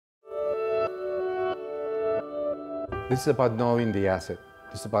This is about knowing the asset.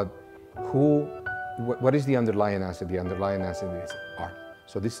 This is about what is the underlying asset? The underlying asset is art.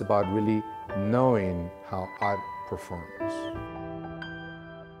 So this is about really knowing how art performs.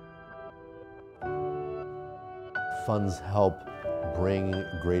 Funds help bring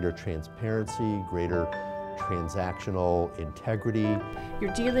greater transparency, greater transactional integrity.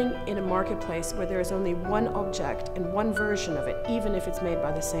 You're dealing in a marketplace where there is only one object and one version of it, even if it's made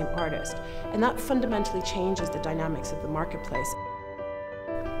by the same artist. And that fundamentally changes the dynamics of the marketplace.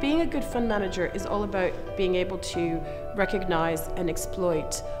 Being a good fund manager is all about being able to recognize and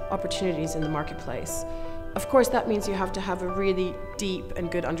exploit opportunities in the marketplace. Of course, that means you have to have a really deep and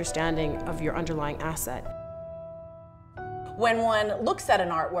good understanding of your underlying asset. When one looks at an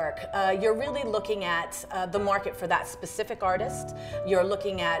artwork, you're really looking at the market for that specific artist. You're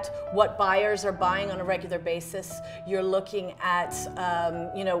looking at what buyers are buying on a regular basis. You're looking at,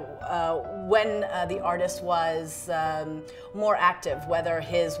 when the artist was more active, whether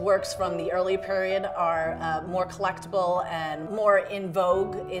his works from the early period are more collectible and more in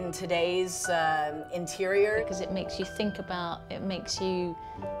vogue in today's interior. Because it makes you think about,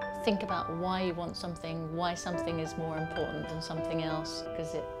 why you want something, why something is more important than something else,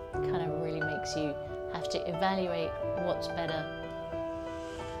 because it kind of really makes you have to evaluate what's better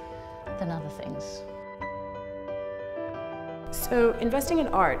than other things. So investing in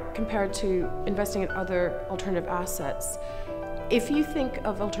art compared to investing in other alternative assets, if you think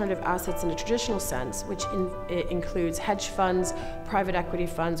of alternative assets in a traditional sense, which includes hedge funds, private equity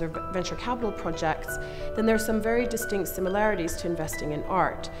funds, or venture capital projects, then there are some very distinct similarities to investing in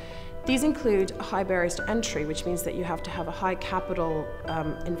art. These include high barriers to entry, which means that you have to have a high capital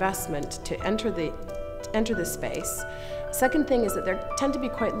investment to enter the space. Second thing is that they tend to be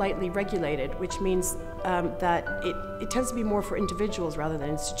quite lightly regulated, which means that it tends to be more for individuals rather than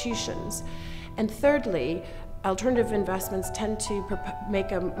institutions. And thirdly, alternative investments tend to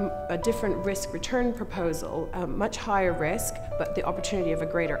make a different risk-return proposal, a much higher risk, but the opportunity of a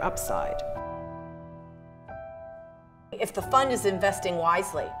greater upside. If the fund is investing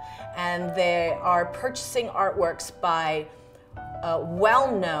wisely and they are purchasing artworks by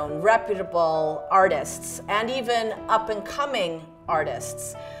well-known, reputable artists and even up-and-coming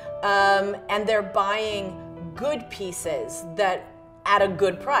artists, and they're buying good pieces that at a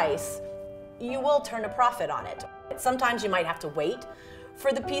good price, you will turn a profit on it. Sometimes you might have to wait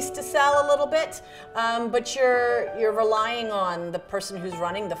for the piece to sell a little bit, but you're relying on the person who's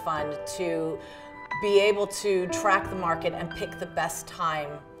running the fund to be able to track the market and pick the best time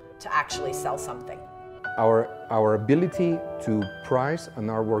to actually sell something. Our ability to price an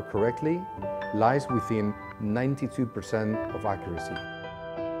artwork correctly lies within 92% of accuracy.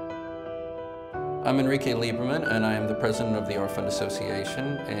 I'm Enrique Liberman, and I am the president of the Art Fund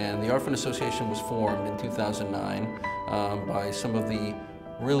Association. And the Art Fund Association was formed in 2009 by some of the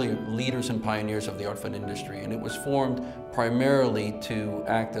really leaders and pioneers of the art fund industry. And it was formed primarily to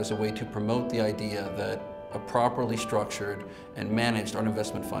act as a way to promote the idea that a properly structured and managed art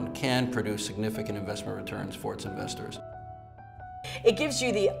investment fund can produce significant investment returns for its investors. It gives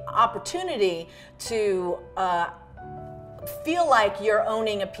you the opportunity to feel like you're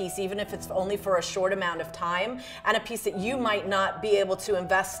owning a piece, even if it's only for a short amount of time, and a piece that you might not be able to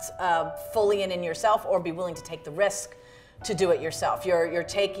invest fully in yourself or be willing to take the risk to do it yourself.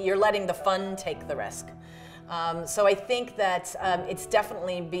 You're letting the fund take the risk. So I think that it's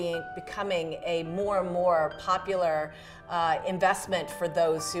definitely becoming a more and more popular investment for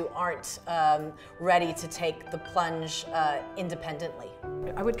those who aren't ready to take the plunge independently.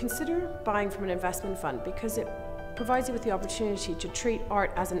 I would consider buying from an investment fund because it provides you with the opportunity to treat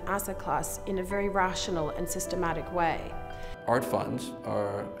art as an asset class in a very rational and systematic way. Art funds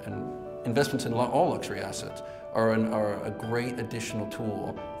are, and investments in all luxury assets are a great additional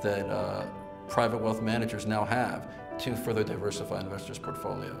tool that private wealth managers now have to further diversify investors'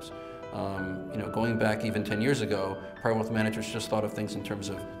 portfolios. Going back even 10 years ago, private wealth managers just thought of things in terms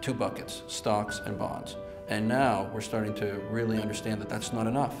of two buckets, stocks and bonds. And now we're starting to really understand that that's not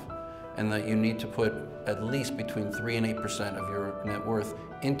enough, and that you need to put at least between 3 and 8% of your net worth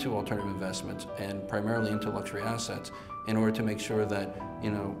into alternative investments and primarily into luxury assets in order to make sure that,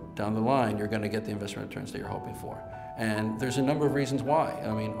 down the line, you're going to get the investment returns that you're hoping for. And there's a number of reasons why.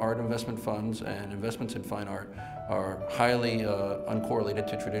 I mean, art investment funds and investments in fine art are highly uncorrelated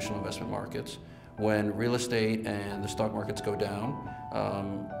to traditional investment markets. When real estate and the stock markets go down,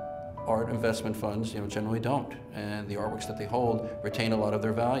 art investment funds generally don't, and the artworks that they hold retain a lot of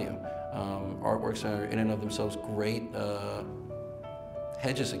their value. Artworks are in and of themselves great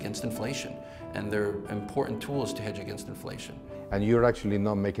hedges against inflation, and they're important tools to hedge against inflation. And you're actually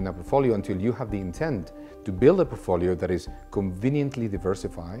not making a portfolio until you have the intent to build a portfolio that is conveniently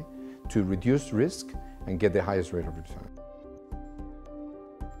diversified to reduce risk and get the highest rate of return.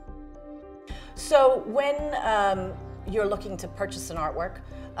 So when you're looking to purchase an artwork,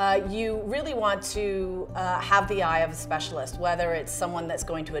 you really want to have the eye of a specialist, whether it's someone that's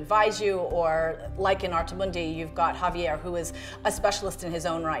going to advise you, or like in Artemundi, you've got Javier, who is a specialist in his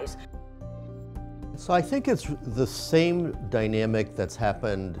own right. So I think it's the same dynamic that's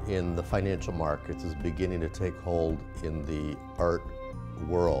happened in the financial markets is beginning to take hold in the art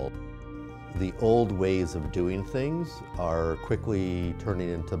world. The old ways of doing things are quickly turning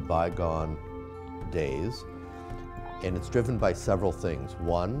into bygone days, and it's driven by several things.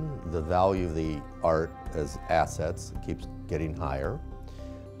 One, the value of the art as assets keeps getting higher.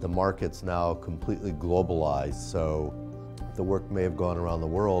 The market's now completely globalized, so the work may have gone around the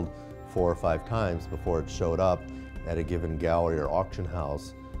world 4 or 5 times before it showed up at a given gallery or auction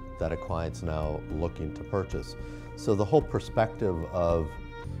house that a client's now looking to purchase. So the whole perspective of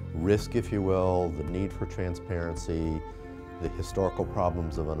risk, if you will, the need for transparency, the historical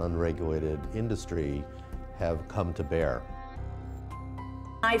problems of an unregulated industry have come to bear.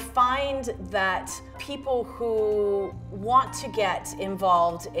 I find that people who want to get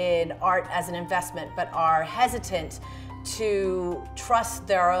involved in art as an investment but are hesitant to trust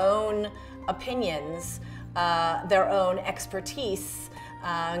their own opinions, their own expertise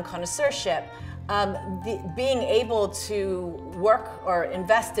and connoisseurship, being able to work or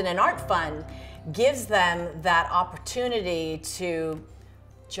invest in an art fund gives them that opportunity to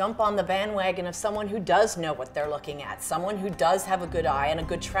jump on the bandwagon of someone who does know what they're looking at, someone who does have a good eye and a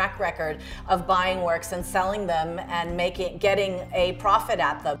good track record of buying works and selling them and getting a profit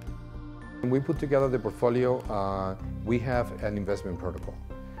at them. When we put together the portfolio, we have an investment protocol.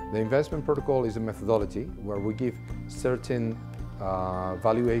 The investment protocol is a methodology where we give certain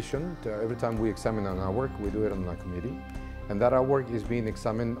valuation to every time we examine an artwork. We do it on a committee, and that artwork is being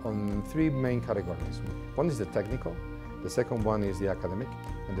examined on 3 main categories. One is the technical, the second one is the academic,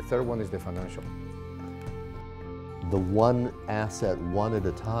 and the third one is the financial. The one asset, one at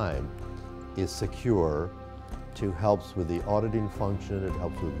a time, is secure to helps with the auditing function, it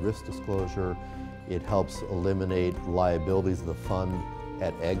helps with risk disclosure, it helps eliminate liabilities of the fund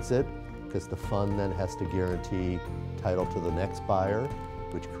at exit, because the fund then has to guarantee title to the next buyer,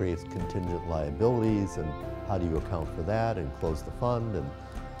 which creates contingent liabilities, and how do you account for that and close the fund and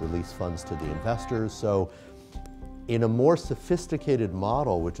release funds to the investors. So in a more sophisticated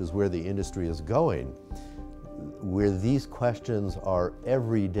model, which is where the industry is going, where these questions are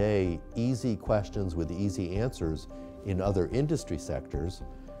everyday, easy questions with easy answers in other industry sectors,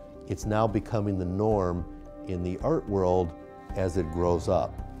 it's now becoming the norm in the art world as it grows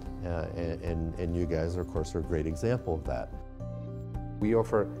up. And you guys, of course, are a great example of that. We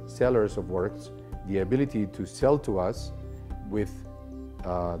offer sellers of works the ability to sell to us with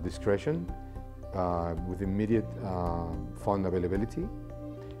discretion, with immediate fund availability,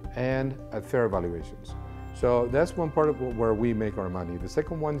 and at fair valuations. So that's one part of where we make our money. The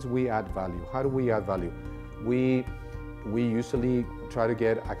second one is we add value. How do we add value? We usually try to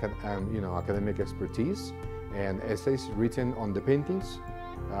get academic expertise and essays written on the paintings.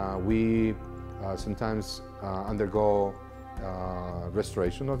 We sometimes undergo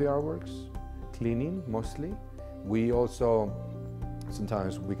restoration of the artworks, cleaning mostly. We also,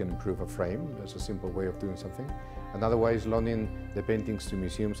 sometimes we can improve a frame. That's a simple way of doing something. Another way is loaning the paintings to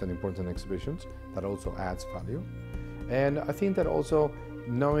museums and important exhibitions. That also adds value. And I think that also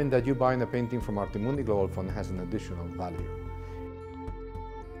knowing that you're buying a painting from Artemundi Global Fund has an additional value.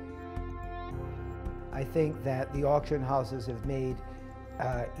 I think that the auction houses have made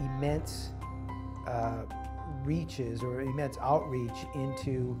immense reaches or immense outreach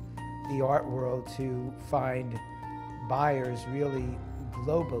into the art world to find buyers really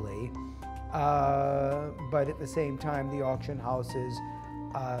globally. But at the same time, the auction houses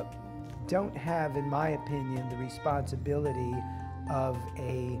don't have, in my opinion, the responsibility of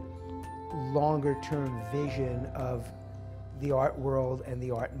a longer-term vision of the art world and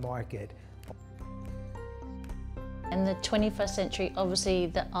the art market. In the 21st century, obviously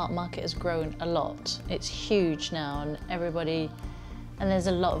the art market has grown a lot. It's huge now, and there's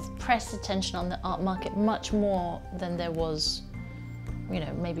a lot of press attention on the art market, much more than there was,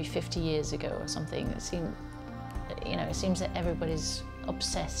 maybe 50 years ago or something. It seems that everybody's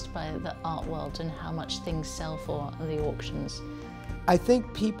obsessed by the art world and how much things sell for at the auctions. I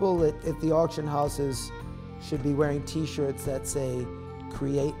think people at the auction houses should be wearing t-shirts that say,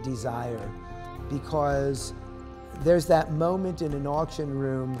 "Create Desire," because there's that moment in an auction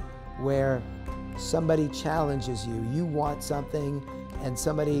room where somebody challenges you. You want something and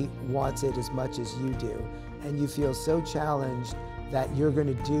somebody wants it as much as you do. And you feel so challenged that you're going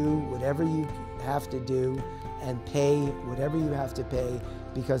to do whatever you have to do and pay whatever you have to pay,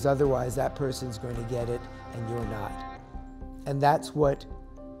 because otherwise that person's going to get it and you're not. And that's what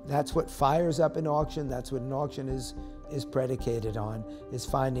fires up an auction. That's what an auction is predicated on, is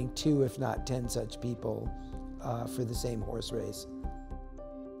finding 2, if not 10 such people for the same horse race.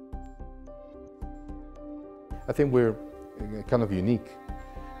 I think we're kind of unique,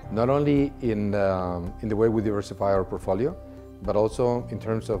 not only in the way we diversify our portfolio, but also in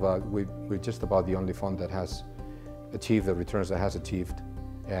terms of we're just about the only fund that has achieved the returns that has achieved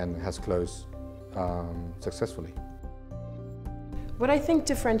and has closed successfully. What I think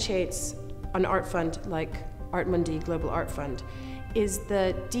differentiates an art fund like Artemundi Global Art Fund is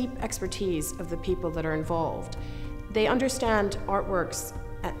the deep expertise of the people that are involved. They understand artworks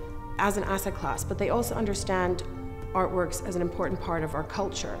as an asset class, but they also understand artworks as an important part of our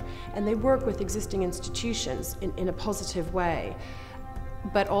culture. And they work with existing institutions in a positive way,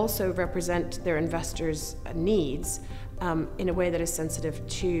 but also represent their investors' needs in a way that is sensitive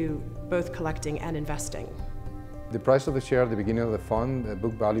to both collecting and investing. The price of the share at the beginning of the fund, the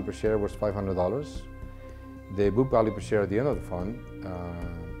book value per share was $500. The book value per share at the end of the fund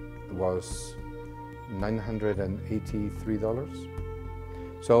was $983.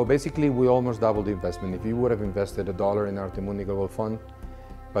 So basically we almost doubled the investment. If you would have invested $1 in Artemundi Global Fund,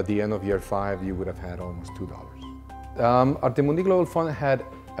 by the end of year 5 you would have had almost $2. Artemundi Global Fund had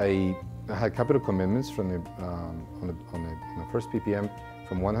capital commitments from the first PPM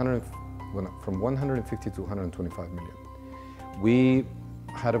from 150 to 125 million. We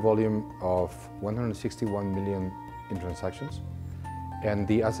had a volume of 161 million in transactions, and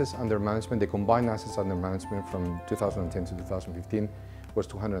the assets under management, the combined assets under management from 2010 to 2015 was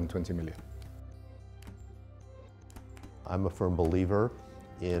 220 million. I'm a firm believer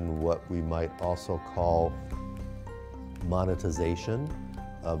in what we might also call monetization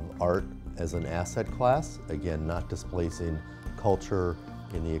of art as an asset class, again, not displacing culture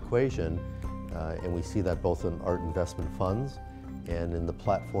in the equation, and we see that both in art investment funds and in the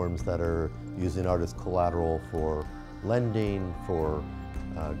platforms that are using art as collateral for lending, for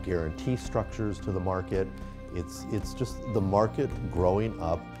guarantee structures to the market. It's just the market growing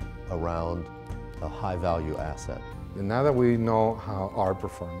up around a high-value asset. And now that we know how art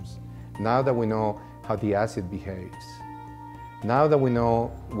performs, now that we know how the asset behaves, now that we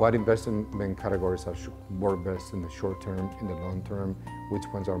know what investment categories work best in the short term, in the long term, which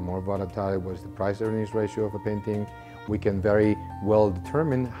ones are more volatile, what's the price-earnings ratio of a painting, we can very well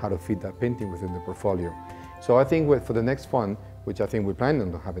determine how to fit that painting within the portfolio. So I think for the next fund, which I think we're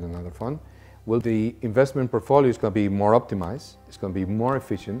planning on having another fund, the investment portfolio is going to be more optimized, it's going to be more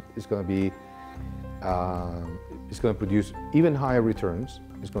efficient, it's going to produce even higher returns,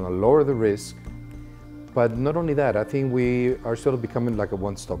 it's going to lower the risk. But not only that, I think we are sort of becoming like a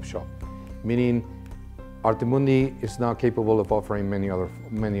one-stop shop, meaning Artemundi is now capable of offering many other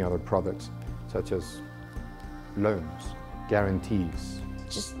products, such as loans, guarantees.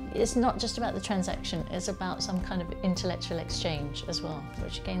 It's not just about the transaction, it's about some kind of intellectual exchange as well,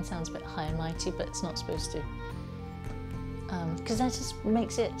 which again sounds a bit high and mighty, but it's not supposed to. Because that just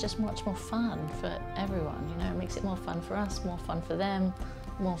makes it just much more fun for everyone, you know, it makes it more fun for us, more fun for them,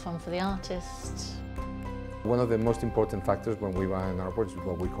 more fun for the artists. One of the most important factors when we buy an artwork is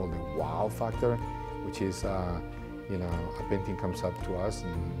what we call the wow factor, which is, you know, a painting comes up to us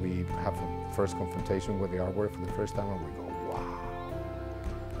and we have a first confrontation with the artwork for the first time and we go, wow,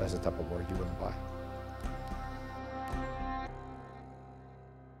 that's the type of work you wouldn't buy.